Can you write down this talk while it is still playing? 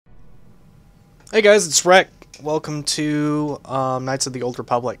Hey guys, it's Rec. Welcome to Knights of the Old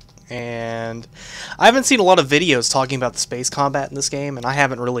Republic. And I haven't seen a lot of videos talking about the space combat in this game, and I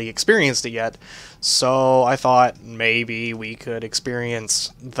haven't really experienced it yet. So I thought maybe we could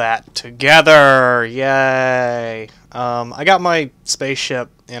experience that together. Yay! I got my spaceship,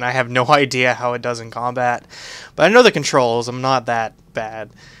 and I have no idea how it does in combat. But I know the controls. I'm not that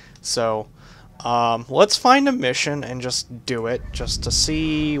bad. So let's find a mission and just do it, just to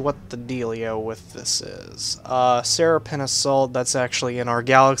see what the dealio with this is. Seraphim Assault, that's actually in our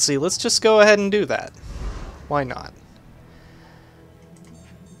galaxy. Let's just go ahead and do that. Why not?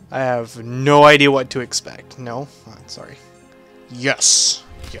 I have no idea what to expect. No? Oh, sorry. Yes!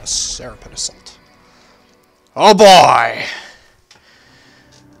 Yes, Seraphim Assault. Oh boy!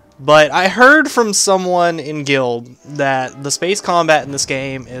 But I heard from someone in Guild that the space combat in this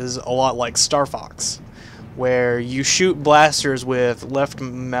game is a lot like Star Fox, where you shoot blasters with left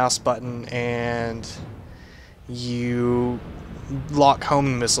mouse button and you lock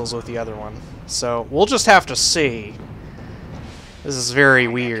homing missiles with the other one. So we'll just have to see. This is very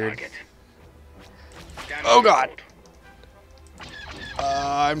weird. Oh god!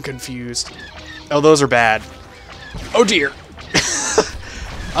 I'm confused. Oh, those are bad. Oh dear!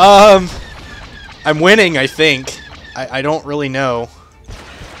 I'm winning, I think. I don't really know.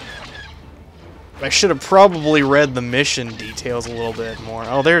 I should have probably read the mission details a little bit more.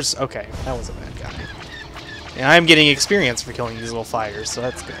 Oh, there's... Okay, that was a bad guy. And I'm getting experience for killing these little fighters, so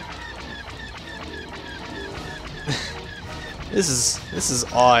that's good. This is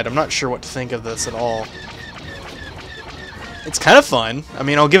odd. I'm not sure what to think of this at all. It's kind of fun. I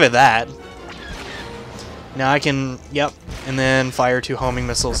mean, I'll give it that. Now I can... Yep. And then fire 2 homing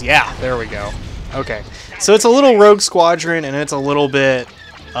missiles. Yeah, there we go. Okay. So it's a little Rogue Squadron, and it's a little bit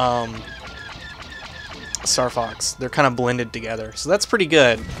Star Fox. They're kind of blended together. So that's pretty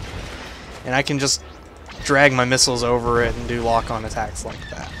good. And I can just drag my missiles over it and do lock-on attacks like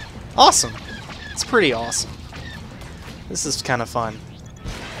that. Awesome. It's pretty awesome. This is kind of fun.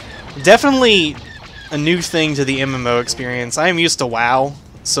 Definitely a new thing to the MMO experience. I am used to WoW,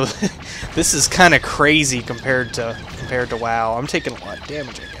 so this is kind of crazy compared to WoW. I'm taking a lot of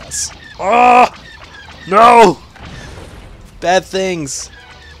damage, I guess. Oh! No! Bad things.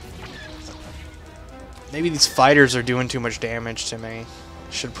 Maybe these fighters are doing too much damage to me.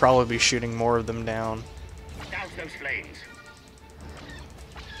 Should probably be shooting more of them down.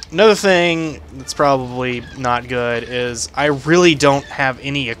 Another thing that's probably not good is I really don't have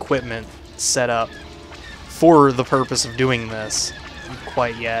any equipment set up for the purpose of doing this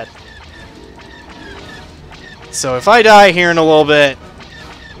quite yet. So if I die here in a little bit,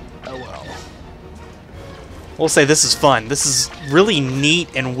 oh well. We'll say this is fun. This is really neat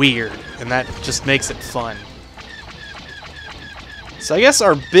and weird, and that just makes it fun. So I guess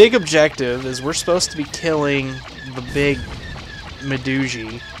our big objective is we're supposed to be killing the big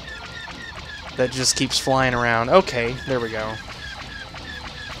Meduji that just keeps flying around. Okay, there we go.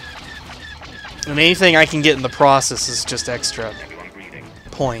 And anything I can get in the process is just extra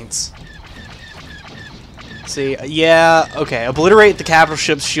points. See, yeah, okay. Obliterate the capital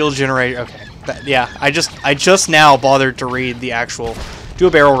ship's shield generator. Okay, yeah. I just now bothered to read the actual. Do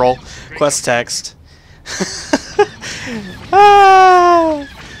a barrel roll. Quest text. Ah!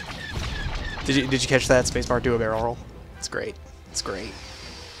 Did you catch that? Spacebar. Do a barrel roll. It's great. It's great.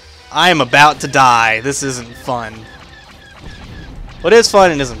 I am about to die. This isn't fun. What is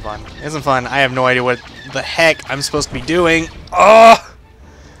fun and isn't fun? Isn't fun. I have no idea what the heck I'm supposed to be doing. Oh!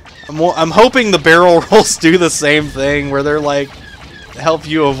 I'm hoping the barrel rolls do the same thing, where they're like, help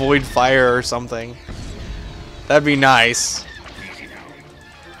you avoid fire or something. That'd be nice.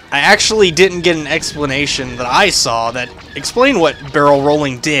 I actually didn't get an explanation that I saw that explained what barrel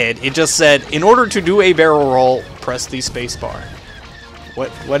rolling did. It just said, in order to do a barrel roll, press the spacebar.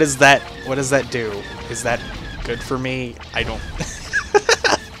 What is that? What does that do? Is that good for me? I don't...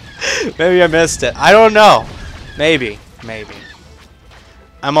 Maybe I missed it. I don't know. Maybe. Maybe.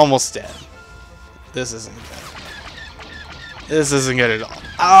 I'm almost dead. This isn't good. This isn't good at all.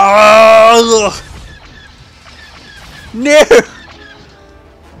 Oh! No!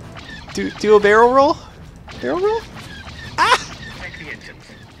 Do a barrel roll? Barrel roll? Ah!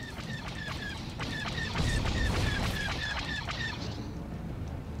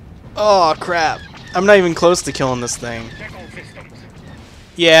 Oh crap. I'm not even close to killing this thing.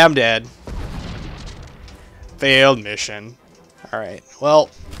 Yeah, I'm dead. Failed mission. Alright, well,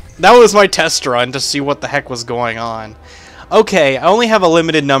 that was my test run to see what the heck was going on. Okay, I only have a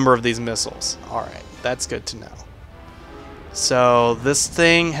limited number of these missiles. Alright, that's good to know. So, this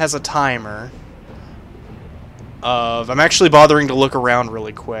thing has a timer of... I'm actually bothering to look around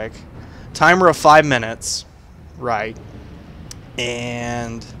really quick. Timer of 5 minutes. Right.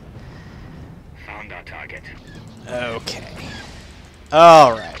 And... Found our target. Okay.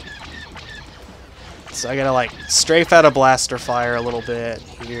 Alright. So I gotta, like, strafe out a blaster fire a little bit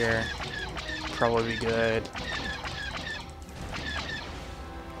here. Probably be good.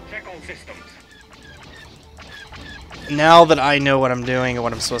 Check all systems. Now that I know what I'm doing and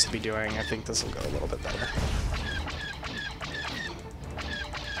what I'm supposed to be doing, I think this will go a little bit better.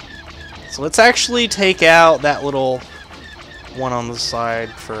 So let's actually take out that little one on the side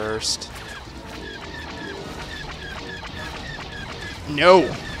first. No!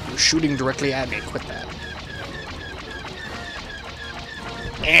 You're shooting directly at me. Quit that.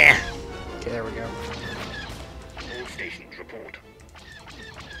 Eh. Okay, there we go. All stations report.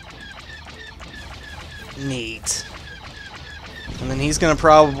 Neat. And then he's gonna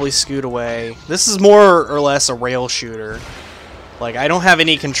probably scoot away. This is more or less a rail shooter. Like, I don't have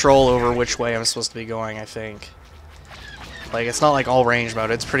any control over which way I'm supposed to be going, I think. Like, it's not like all range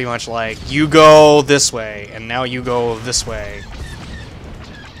mode. It's pretty much like, you go this way, and now you go this way.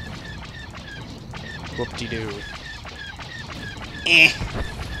 Whoop-de-doo. Eh.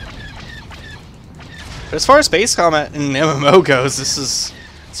 But as far as space combat in MMO goes, it's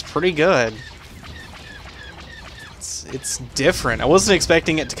pretty good. It's different. I wasn't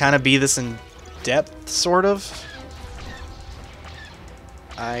expecting it to kind of be this in depth, sort of.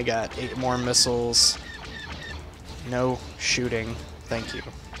 I got 8 more missiles. No shooting. Thank you.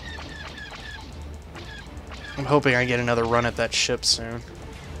 I'm hoping I get another run at that ship soon.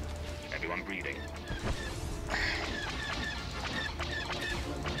 Everyone breathing.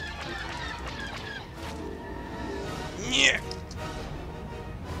 Yeah.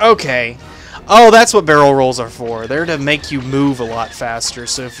 Okay. Oh, that's what barrel rolls are for. They're to make you move a lot faster,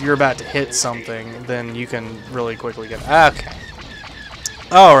 so if you're about to hit something, then you can really quickly get... Okay.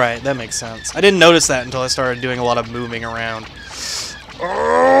 Alright, that makes sense. I didn't notice that until I started doing a lot of moving around.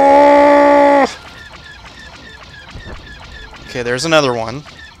 Okay, there's another one.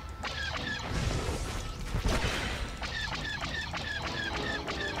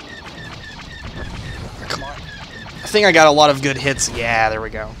 Come on. I think I got a lot of good hits. Yeah, there we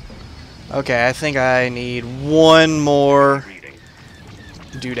go. Okay, I think I need one more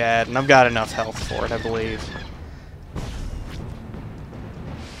doodad, and I've got enough health for it, I believe.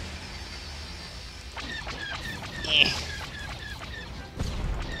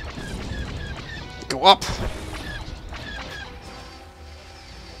 Go up!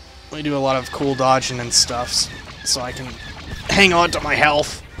 We do a lot of cool dodging and stuff, so I can hang on to my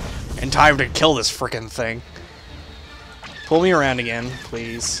health in time to kill this frickin' thing. Pull me around again,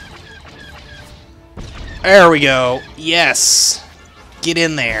 please. There we go. Yes! Get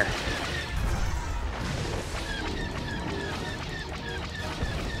in there.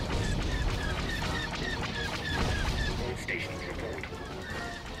 All stations report.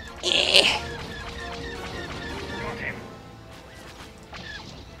 Got him.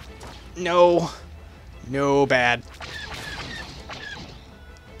 No. No, bad.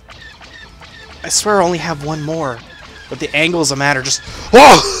 I swear I only have one more. But the angle is a matter. Just...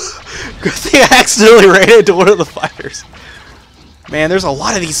 Whoa! Good thing I accidentally ran into one of the fighters. Man, there's a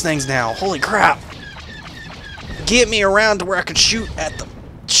lot of these things now. Holy crap. Get me around to where I can shoot at the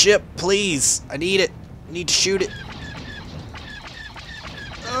ship, please. I need it. I need to shoot it.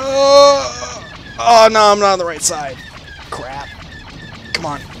 Oh, no, I'm not on the right side. Crap. Come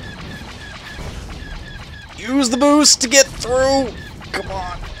on. Use the boost to get through. Come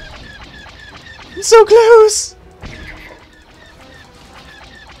on. I'm so close.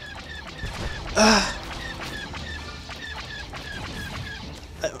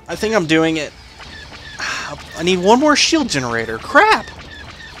 I think I'm doing it. I need one more shield generator. Crap!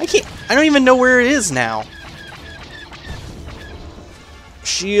 I don't even know where it is now.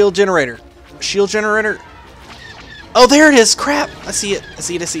 Shield generator. Shield generator. Oh, there it is. Crap! I see it. I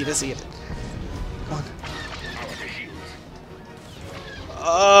see it. I see it. I see it. Come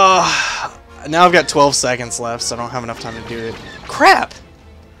on. Now I've got 12 seconds left, so I don't have enough time to do it. Crap!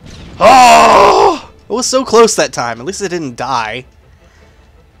 Oh! It was so close that time. At least it didn't die.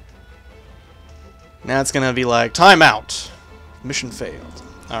 Now it's gonna be like, timeout. Mission failed.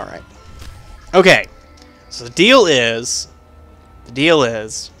 Alright. Okay. So the deal is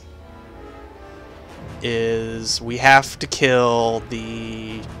we have to kill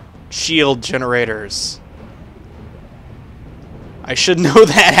the shield generators. I should know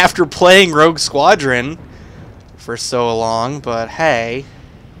that after playing Rogue Squadron for so long, but hey.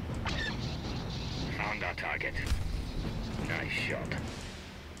 Found our target. Nice shot.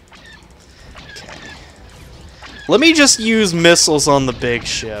 Let me just use missiles on the big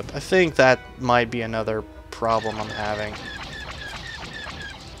ship. I think that might be another problem I'm having.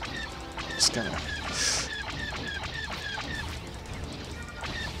 Just gonna...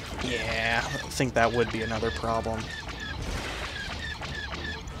 Yeah, I think that would be another problem.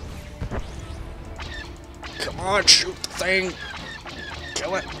 Come on, shoot the thing!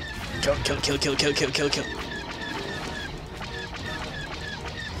 Kill it! Kill, kill, kill, kill, kill, kill, kill, kill.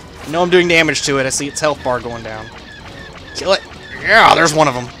 I know I'm doing damage to it. I see its health bar going down. Kill it! Yeah, there's one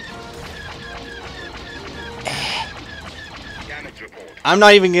of them. I'm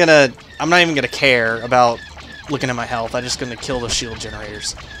not even gonna care about looking at my health. I'm just gonna kill the shield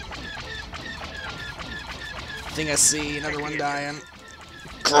generators. I think I see another one dying.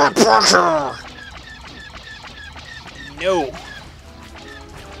 God, Parker! No.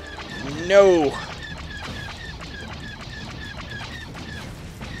 No.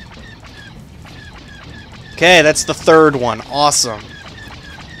 Okay, that's the third one. Awesome.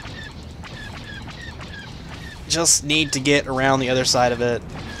 Just need to get around the other side of it.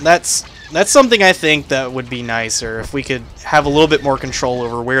 That's something I think that would be nicer if we could have a little bit more control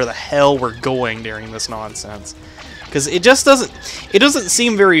over where the hell we're going during this nonsense. Because it just doesn't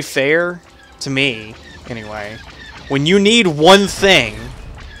seem very fair to me, anyway. When you need one thing,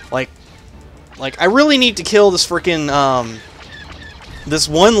 like I really need to kill this freaking this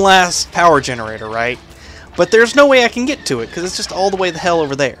one last power generator, right? But there's no way I can get to it because it's just all the way the hell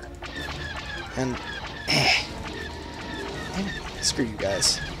over there. And screw you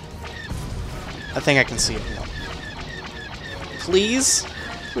guys. I think I can see it now. Please,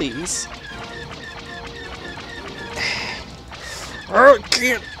 please. I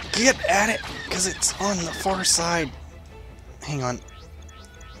can't get at it because it's on the far side. Hang on.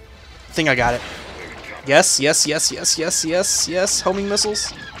 I think I got it. Yes, yes, yes, yes, yes, yes, yes. Homing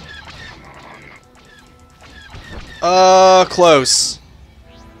missiles. Close.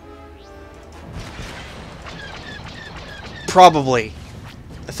 Probably.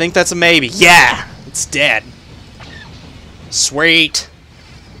 I think that's a maybe. Yeah! It's dead. Sweet.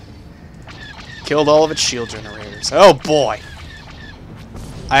 Killed all of its shield generators. Oh boy.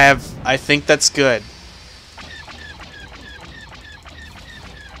 I think that's good.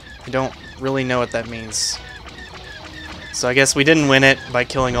 I don't really know what that means. So I guess we didn't win it by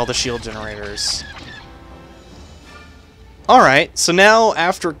killing all the shield generators. Alright, so now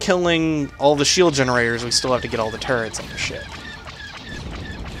after killing all the shield generators, we still have to get all the turrets on the ship.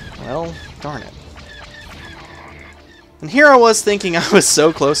 Well, darn it. And here I was thinking I was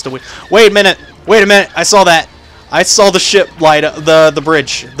so close to win. Wait a minute! Wait a minute! I saw that! I saw the ship light up, the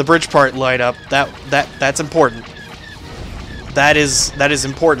bridge part light up. That's important. That is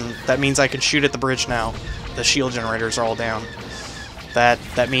important. That means I can shoot at the bridge now. The shield generators are all down.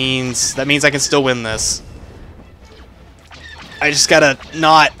 That means I can still win this. I just gotta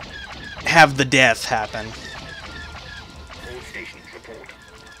not have the death happen.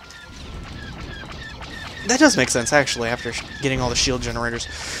 That does make sense, actually, after getting all the shield generators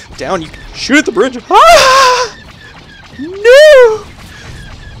down, you can shoot at the bridge. Ah! No!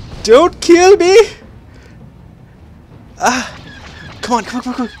 Don't kill me! Ah! Come on, come on,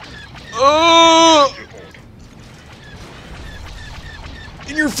 come on, come on. Oh!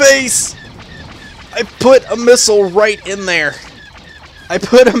 In your face! I put a missile right in there. I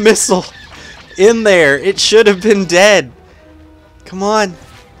put a missile in there. It should have been dead. Come on.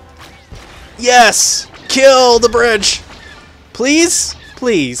 Yes! Kill the bridge! Please?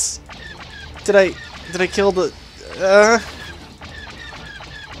 Please. Did I kill the... I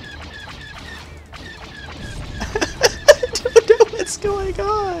don't know what's going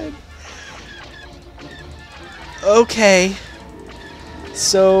on. Okay.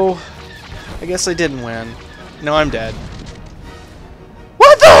 So... I guess I didn't win. No, I'm dead.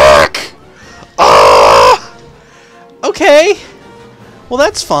 What the heck? Ah! Okay. Well,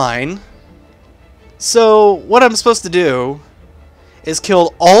 that's fine. So, what I'm supposed to do is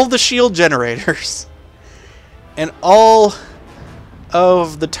kill all the shield generators and all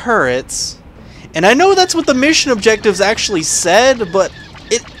of the turrets. And I know that's what the mission objectives actually said, but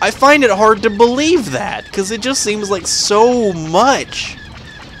I find it hard to believe that because it just seems like so much.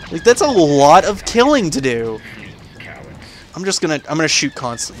 Like, that's a lot of killing to do. I'm gonna shoot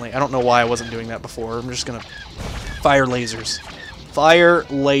constantly. I don't know why I wasn't doing that before. I'm just gonna fire lasers. Fire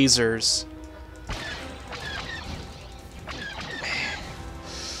lasers.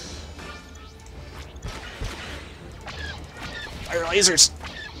 Fire lasers.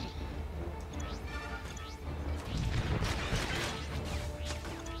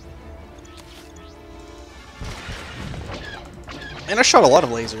 And I shot a lot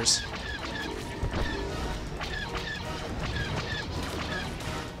of lasers.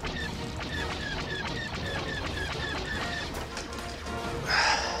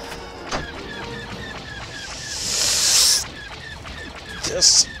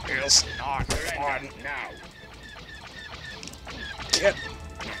 This is not fun. Now. Get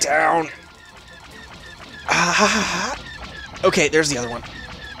down. Ah. Okay, there's the other one.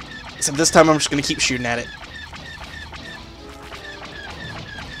 So this time I'm just gonna keep shooting at it.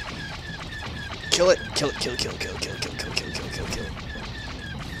 Kill it. Kill it. Kill it. Kill it. Kill it. Kill it. Kill it. Kill it. Kill it. Kill it. Kill it. Kill it.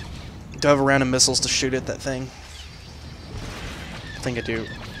 Do I have a round of missiles to shoot at that thing? I think I do.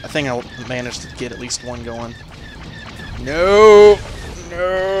 I think I'll manage to get at least one going. No!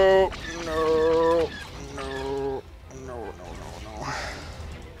 No! No! No! No! No! No!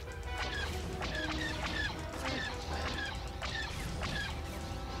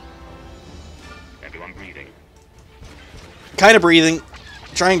 Everyone breathing. Kind of breathing.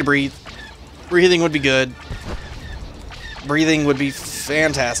 Trying to breathe. Breathing would be good. Breathing would be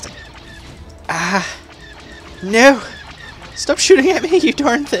fantastic. Ah! No! Stop shooting at me, you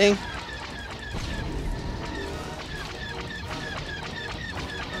darn thing!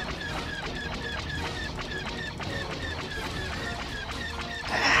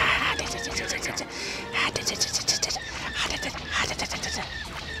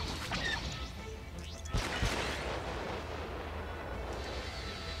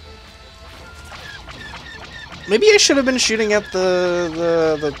 Maybe I should have been shooting at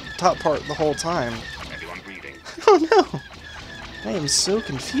the top part the whole time. Everyone breathing. Oh no! I am so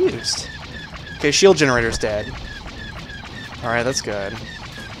confused. Okay, shield generator's dead. Alright, that's good.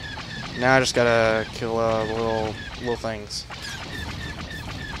 Now I just gotta kill little things.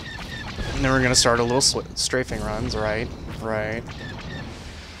 And then we're gonna start a little strafing runs, right? Right.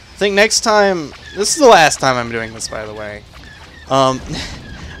 I think next time... This is the last time I'm doing this, by the way. I'm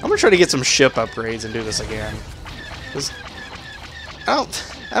gonna try to get some ship upgrades and do this again. I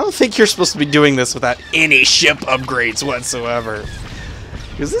don't think you're supposed to be doing this without any ship upgrades whatsoever.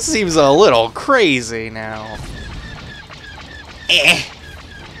 Because this seems a little crazy now.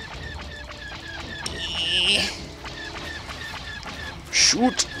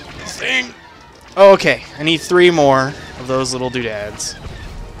 Shoot the thing. Okay, I need 3 more of those little doodads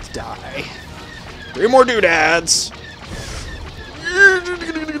to die. 3 more doodads.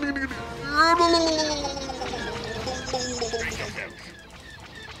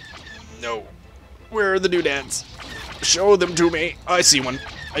 No. Where are the doodads? Show them to me. I see one.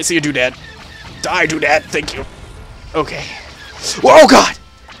 I see a doodad. Die, doodad. Thank you. Okay. Oh, God!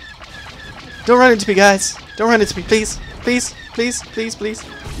 Don't run into me, guys. Don't run into me, please. Please, please, please, please.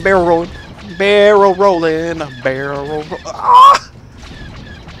 Barrel rolling. Barrel rolling. Barrel roll. Ah!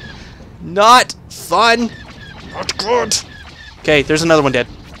 Not fun. Not good. Okay, there's another one dead.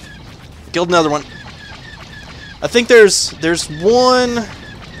 Killed another one. I think there's one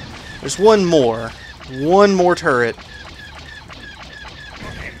more. One more turret.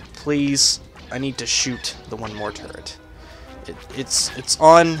 Please, I need to shoot the one more turret. It's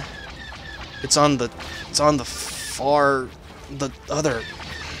on the other.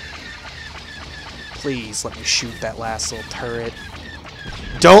 Please let me shoot that last little turret.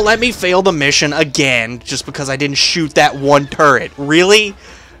 Don't let me fail the mission again just because I didn't shoot that one turret. Really?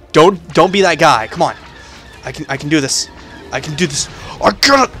 Don't be that guy. Come on. I can do this. I can do this. I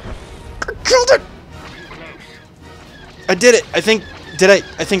got it. I killed it. I did it. I think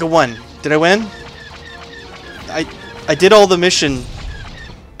I won. Did I win? I did all the mission.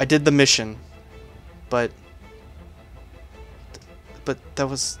 I did the mission. But that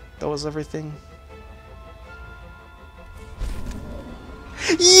was everything.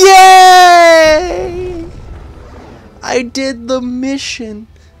 Yay! I did the mission.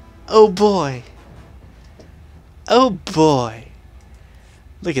 Oh boy. Oh boy.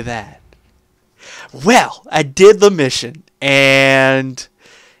 Look at that. Well, I did the mission and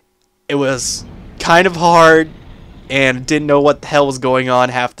it was kind of hard and didn't know what the hell was going on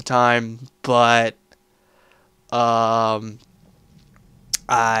half the time, but let's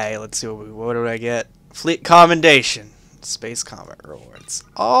see what did I get? Fleet commendation. Space Combat rewards.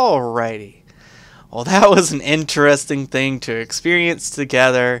 Alrighty. Well, that was an interesting thing to experience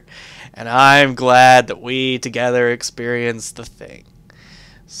together, and I'm glad that we together experienced the thing.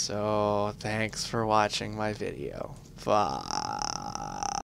 So, thanks for watching my video. Bye.